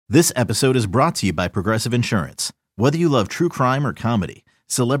This episode is brought to you by Progressive Insurance. Whether you love true crime or comedy,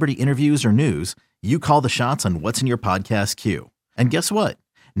 celebrity interviews or news, you call the shots on what's in your podcast queue. And guess what?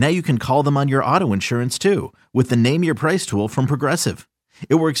 Now you can call them on your auto insurance too with the Name Your Price tool from Progressive.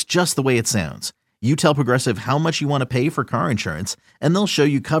 It works just the way it sounds. You tell Progressive how much you want to pay for car insurance, and they'll show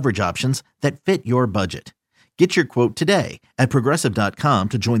you coverage options that fit your budget. Get your quote today at Progressive.com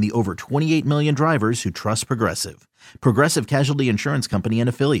to join the over 28 million drivers who trust Progressive. Progressive Casualty Insurance Company and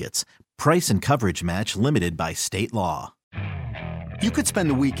Affiliates. Price and coverage match limited by state law. You could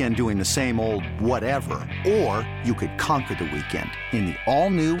spend the weekend doing the same old whatever, or you could conquer the weekend in the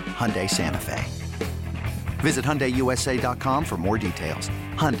all-new Hyundai Santa Fe. Visit HyundaiUSA.com for more details.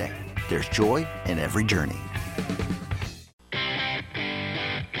 Hyundai, there's joy in every journey.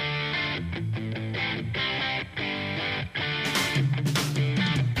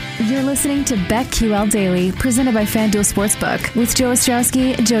 You're listening to BetQL Daily, presented by FanDuel Sportsbook, with Joe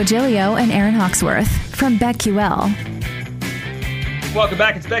Ostrowski, Joe Giglio, and Aaron Hawksworth from BetQL. Welcome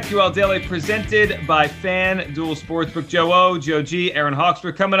back. It's BetQL Daily, presented by FanDuel Sportsbook. Joe O, Joe G, Aaron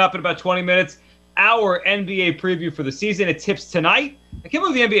Hawksworth. Coming up in about 20 minutes, our NBA preview for the season. It tips tonight. I can't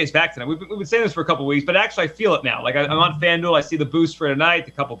believe the NBA is back tonight. We've been saying this for a couple weeks, but actually I feel it now. Like I'm on FanDuel. I see the boost for tonight,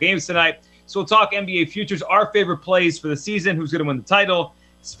 a couple games tonight. So we'll talk NBA futures, our favorite plays for the season, who's going to win the title,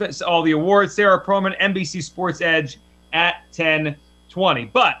 all the awards. Sarah Perlman, NBC Sports Edge at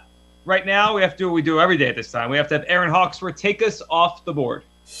 10:20. But right now, we have to do what we do every day at this time. We have to have Aaron Hawksworth take us off the board.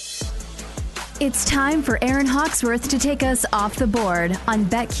 It's time for Aaron Hawksworth to take us off the board on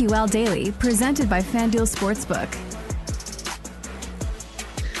BetQL Daily, presented by FanDuel Sportsbook.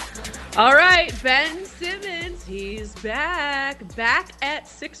 All right, Ben Simmons, he's back at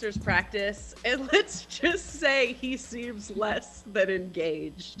Sixers practice, and let's just say he seems less than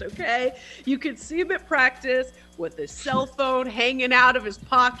engaged, okay? You can see him at practice with his cell phone hanging out of his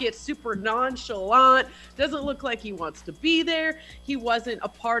pocket, super nonchalant, doesn't look like he wants to be there. He wasn't a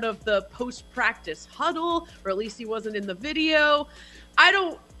part of the post-practice huddle, or at least he wasn't in the video.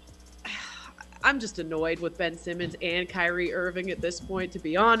 I'm just annoyed with Ben Simmons and Kyrie Irving at this point, to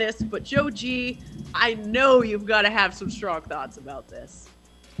be honest. But Joe G, I know you've got to have some strong thoughts about this.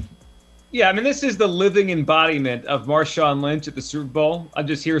 Yeah, I mean, this is the living embodiment of Marshawn Lynch at the Super Bowl. I'm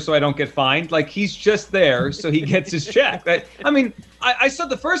just here so I don't get fined. Like, he's just there so he gets his check. I saw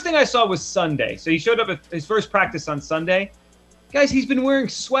the first thing I saw was Sunday. So he showed up at his first practice on Sunday. Guys, he's been wearing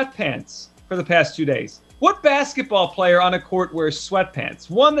sweatpants for the past 2 days. What basketball player on a court wears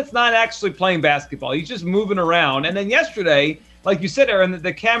sweatpants? One that's not actually playing basketball. He's just moving around. And then yesterday, like you said, Aaron,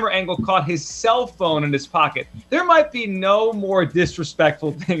 the camera angle caught his cell phone in his pocket. There might be no more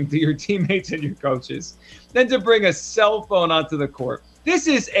disrespectful thing to your teammates and your coaches than to bring a cell phone onto the court. This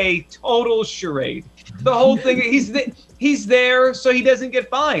is a total charade. The whole thing, he's there so he doesn't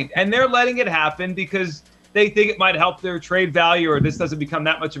get fined. And they're letting it happen because they think it might help their trade value, or this doesn't become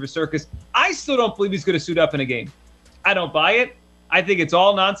that much of a circus. I still don't believe he's going to suit up in a game. I don't buy it. I think it's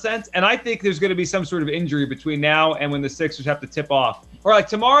all nonsense. And I think there's going to be some sort of injury between now and when the Sixers have to tip off. Or like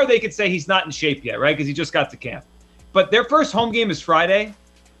tomorrow they could say he's not in shape yet, right? Because he just got to camp. But their first home game is Friday.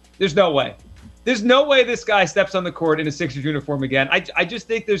 There's no way. There's no way this guy steps on the court in a Sixers uniform again. I just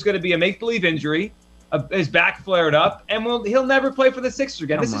think there's going to be a make-believe injury. His back flared up, and he'll never play for the Sixers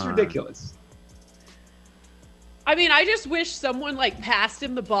again. This is ridiculous. I mean, I just wish someone passed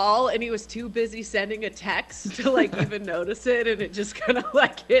him the ball and he was too busy sending a text to even notice it, and it just kind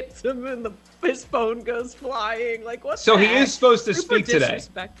of hits him and his phone goes flying. So he is supposed to speak today.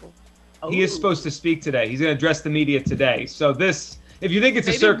 He is Oh. supposed to speak today. He's going to address the media today. So this, if you think it's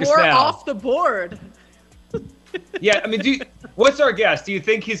Maybe a circus more now, off the board. yeah. I mean, what's our guess? Do you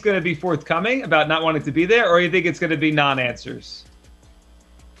think he's going to be forthcoming about not wanting to be there, or do you think it's going to be non-answers?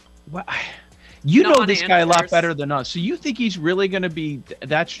 Well, you know this guy a lot better than us. So you think he's really going to be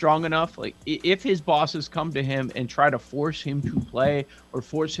that strong enough? Like, if his bosses come to him and try to force him to play or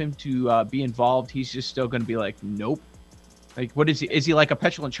force him to be involved, he's just still going to be like, nope. Like, what is he? Is he like a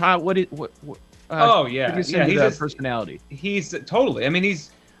petulant child? What? Oh yeah, he's a personality. He's totally. I mean,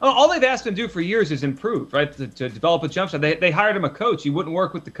 all they've asked him to do for years is improve, right? To develop a jump shot. They hired him a coach. He wouldn't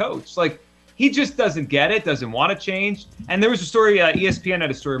work with the coach. Like, he just doesn't get it. Doesn't want to change. And there was a story. ESPN had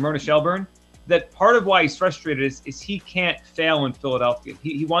a story. Myrna Shelburne. That part of why he's frustrated is he can't fail in Philadelphia.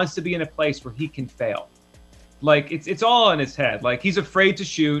 He wants to be in a place where he can fail. Like, it's all in his head. Like, he's afraid to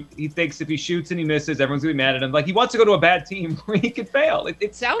shoot. He thinks if he shoots and he misses, everyone's going to be mad at him. Like, he wants to go to a bad team where he can fail.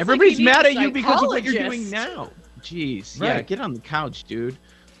 It sounds everybody's like mad at you because of what you're doing psychologist. now. Jeez. Right. Yeah, get on the couch, dude.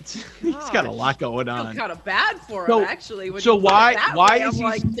 He's got a lot going I on. feel kind of bad for him, So- actually. When so you put it why- that why way, is I'm he-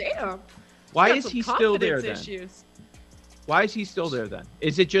 like, damn. Why Got is some he still there confidence then? issues. Why is he still there then?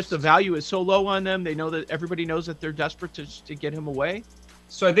 Is it just the value is so low on them? They know that everybody knows that they're desperate to get him away?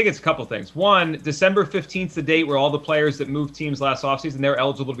 So I think it's a couple things. One, December 15th, the date where all the players that moved teams last offseason, they're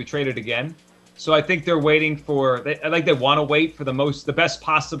eligible to be traded again. So I think they're waiting for, they want to wait for the best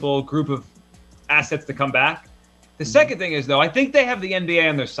possible group of assets to come back. The second thing is, though, I think they have the NBA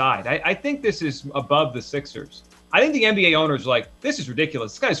on their side. I think this is above the Sixers. I think the NBA owners are like, this is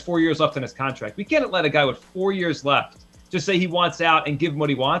ridiculous. This guy has 4 years left on his contract. We can't let a guy with 4 years left just say he wants out and give him what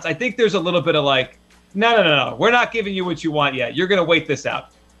he wants. I think there's a little bit of like, no. We're not giving you what you want yet. You're going to wait this out.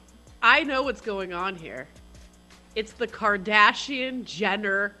 I know what's going on here. It's the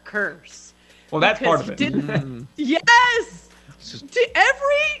Kardashian-Jenner curse. Well, that's part of it. Yes!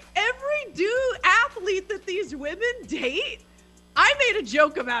 Every dude athlete that these women date, I made a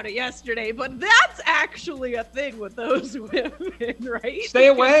joke about it yesterday, but that's actually a thing with those women, right? Stay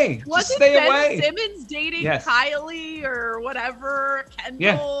away. Wasn't stay Ben away. Simmons dating Kylie or whatever?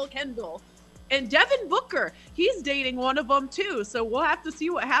 Kendall. And Devin Booker, he's dating one of them too. So we'll have to see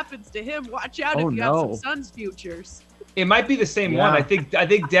what happens to him. Watch out if you have some Suns futures. It might be the same one. I think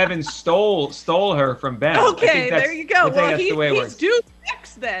Devin stole her from Ben. Okay, there you go. Well, he's due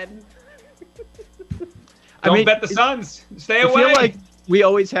next then. Don't bet the Suns. Stay away. I feel like we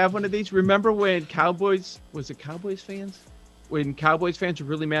always have one of these. Remember when Cowboys fans? When Cowboys fans were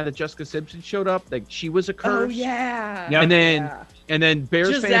really mad that Jessica Simpson showed up, like she was a curse. Oh yeah. And then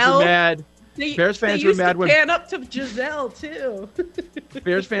Bears fans were mad. Bears fans were mad when pan up to Giselle too.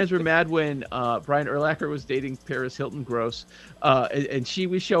 Bears fans were mad when Brian Urlacher was dating Paris Hilton. Gross. And she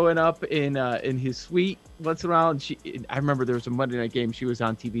was showing up in his suite once in a while. And I remember there was a Monday night game. She was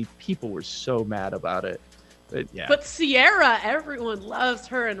on TV. People were so mad about it. But Sierra, everyone loves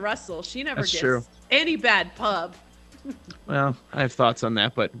her and Russell. She never gets any bad pub. Well, I have thoughts on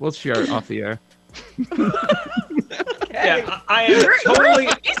that, but we'll share it off the air. Yeah, I am totally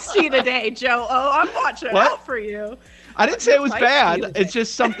feisty today, Joe. Oh, I'm watching out for you. I didn't say it was bad. It's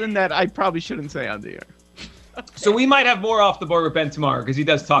just something that I probably shouldn't say on the air. Okay. So we might have more off the board with Ben tomorrow because he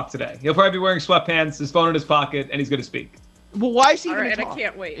does talk today. He'll probably be wearing sweatpants, his phone in his pocket, and he's going to speak. Well, why is he going to talk? talk? I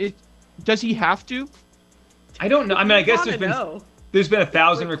can't wait. Does he have to? I don't know. I mean, I guess there's been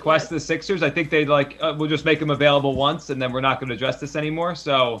 1,000 requests to the Sixers. I think they'd we'll just make them available once, and then we're not going to address this anymore.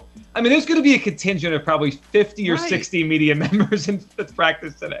 So, I mean, there's going to be a contingent of probably 50 or 60 media members in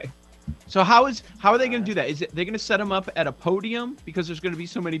practice today. So how are they going to do that? Is it they're going to set them up at a podium because there's going to be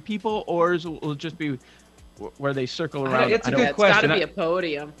so many people, or will it just be where they circle around? It's a good question. It's got to be a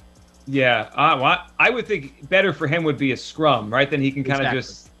podium. Yeah, I would think better for him would be a scrum, right? Then he can kind of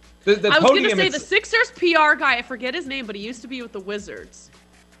just. I was going to say the Sixers PR guy, I forget his name, but he used to be with the Wizards.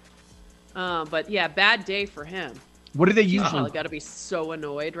 But yeah, bad day for him. What do they He's usually? probably got to be so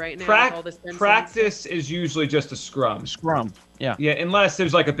annoyed right now with all this. Practice is usually just a scrum. Yeah. Yeah, unless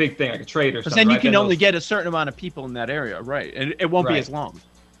there's like a big thing, like a trade or something. Because then you can only get a certain amount of people in that area, right? And it won't be as long.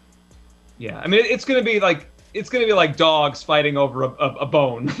 Yeah, I mean, it's going to be like dogs fighting over a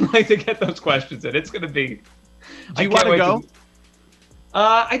bone, like to get those questions in. It's going to be. Do you want to go?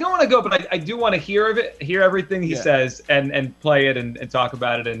 I don't want to go, but I do want to hear everything he says and play it and talk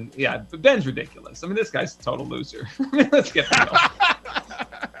about it. And yeah, Ben's ridiculous. I mean, this guy's a total loser. Let's get that off.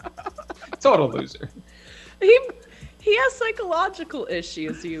 Total loser. He has psychological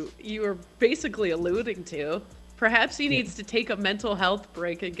issues. You were basically alluding to. Perhaps he needs to take a mental health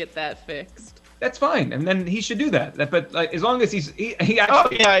break and get that fixed. That's fine, and then he should do that. But as long as he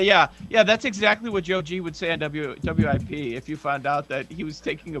actually. Oh yeah. That's exactly what Joe G would say on WIP if you found out that he was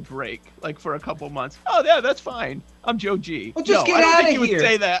taking a break, like for a couple months. Oh yeah, that's fine. I'm Joe G. Well, just get out of here. Would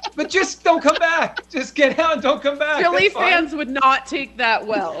say that. But just don't come back. Just get out and don't come back. Philly fans would not take that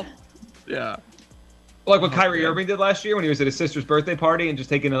well. Yeah. Like what Kyrie Irving did last year when he was at his sister's birthday party and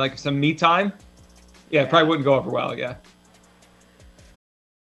just taking like some me time. Yeah, it probably wouldn't go over well. Yeah.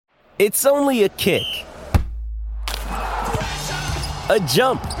 It's only a kick, a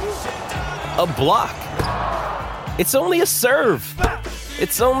jump, a block. It's only a serve.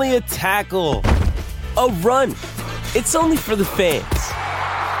 It's only a tackle, a run. It's only for the fans.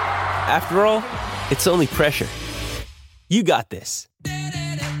 After all, it's only pressure. You got this.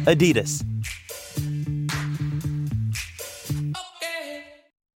 Adidas.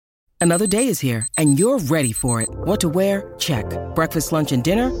 Another day is here, and you're ready for it. What to wear? Check. Breakfast, lunch, and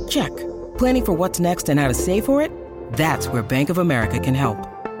dinner? Check. Planning for what's next and how to save for it? That's where Bank of America can help.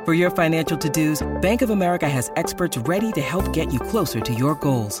 For your financial to-dos, Bank of America has experts ready to help get you closer to your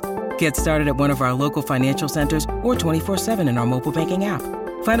goals. Get started at one of our local financial centers or 24/7 in our mobile banking app.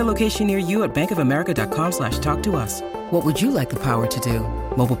 Find a location near you at bankofamerica.com/talktous. What would you like the power to do?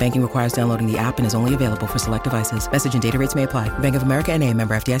 Mobile banking requires downloading the app and is only available for select devices. Message and data rates may apply. Bank of America N.A.,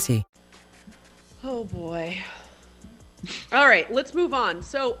 member FDIC. Oh, boy. All right, let's move on.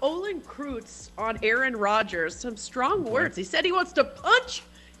 So Olin Kreutz on Aaron Rodgers, some strong words. He said he wants to punch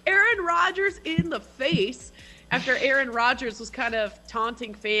Aaron Rodgers in the face after Aaron Rodgers was kind of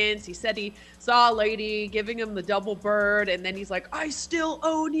taunting fans. He said he saw a lady giving him the double bird, and then he's like, I still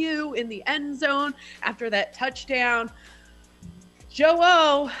own you in the end zone after that touchdown.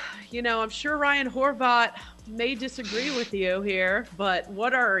 Joe, I'm sure Ryan Horvat may disagree with you here, but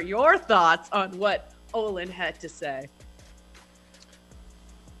what are your thoughts on what Olin had to say?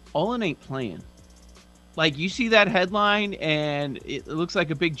 Olin ain't playing. Like, you see that headline and it looks like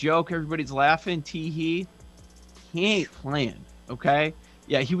a big joke. Everybody's laughing. He ain't playing. Okay.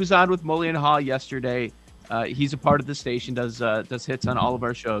 Yeah. He was on with Mully and Haw yesterday. He's a part of the station, does hits on all of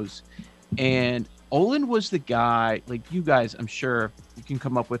our shows. And Olin was the guy, like, you guys, I'm sure you can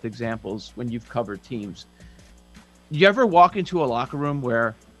come up with examples when you've covered teams. You ever walk into a locker room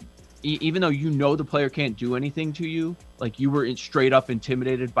where even though the player can't do anything to you, like, you were straight up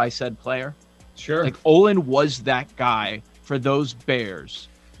intimidated by said player? Sure. Like, Olin was that guy for those Bears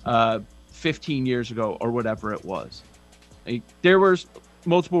 15 years ago or whatever it was. Like, there was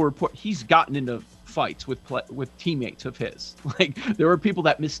multiple reports. He's gotten into fights with teammates of his. Like, there were people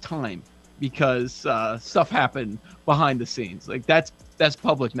that missed time because stuff happened behind the scenes. Like, that's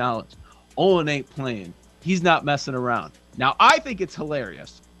public knowledge. Olin ain't playing. He's not messing around. Now, I think it's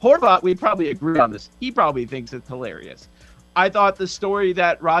hilarious. Horvat, we'd probably agree on this. He probably thinks it's hilarious. I thought the story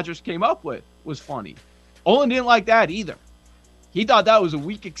that Rodgers came up with was funny. Olin didn't like that either. He thought that was a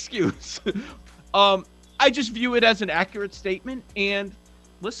weak excuse. I just view it as an accurate statement. And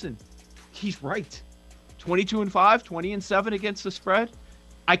listen, he's right. 22-5, 20-7 against the spread.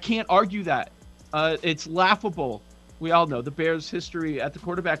 I can't argue that. It's laughable. We all know the Bears' history at the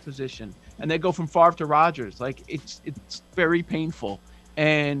quarterback position, and they go from Favre to Rodgers. Like, it's very painful.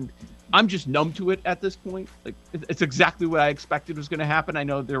 And I'm just numb to it at this point. Like, it's exactly what I expected was going to happen. I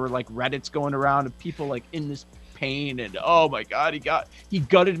know there were like Reddits going around of people like in this pain and, oh my God, he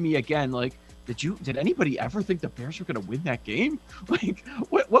gutted me again. Like, did anybody ever think the Bears were going to win that game? Like,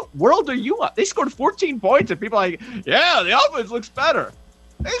 what world are you on? They scored 14 points and people are like, yeah, the offense looks better.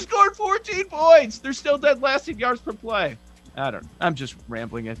 They scored 14 points. They're still dead last in yards per play. I'm just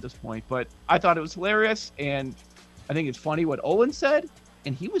rambling at this point, but I thought it was hilarious. And I think it's funny what Olin said.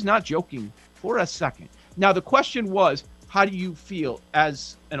 And he was not joking for a second. Now, the question was, how do you feel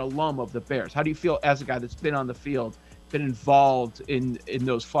as an alum of the Bears? How do you feel as a guy that's been on the field, been involved in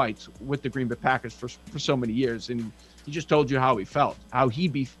those fights with the Green Bay Packers for so many years? And he just told you how he felt, how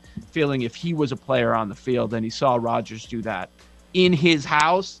he'd be feeling if he was a player on the field and he saw Rodgers do that in his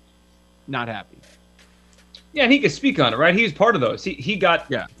house. Not happy. Yeah, and he could speak on it, right? He was part of those. He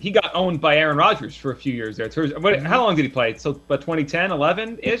got owned by Aaron Rodgers for a few years there. How long did he play? So about 2010,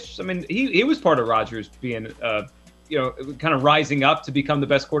 11-ish? I mean, he was part of Rodgers being, kind of rising up to become the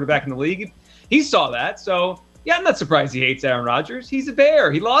best quarterback in the league. He saw that. So, yeah, I'm not surprised he hates Aaron Rodgers. He's a Bear.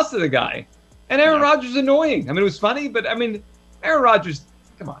 He lost to the guy. And Aaron Rodgers is annoying. I mean, it was funny, but, I mean, Aaron Rodgers,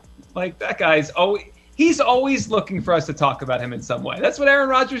 come on. Like, that guy's always... He's always looking for us to talk about him in some way. That's what Aaron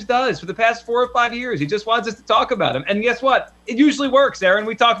Rodgers does for the past 4 or 5 years. He just wants us to talk about him. And guess what? It usually works, Aaron.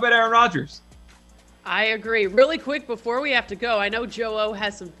 We talk about Aaron Rodgers. I agree. Really quick before we have to go, I know Joe O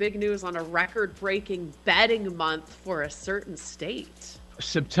has some big news on a record-breaking betting month for a certain state.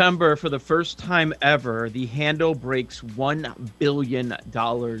 September, for the first time ever, the handle breaks $1 billion.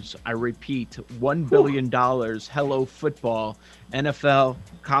 I repeat, $1 billion. Hello, football, NFL,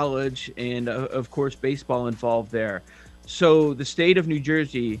 college, and of course, baseball involved there. So the state of New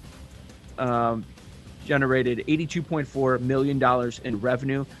Jersey generated $82.4 million in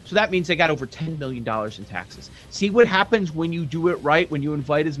revenue. So that means they got over $10 million in taxes. See what happens when you do it right, when you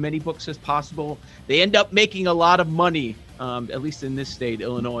invite as many books as possible. They end up making a lot of money. At least in this state,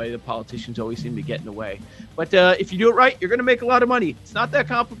 Illinois, the politicians always seem to get in the way. But if you do it right, you're going to make a lot of money. It's not that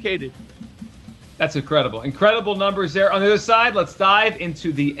complicated. That's incredible. Incredible numbers there. On the other side, let's dive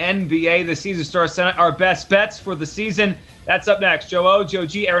into the NBA. The season starts tonight. Our best bets for the season. That's up next. Joe O, Joe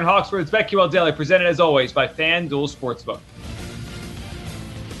G, Aaron Hawksworth, BetQL Daily, presented as always by FanDuel Sportsbook.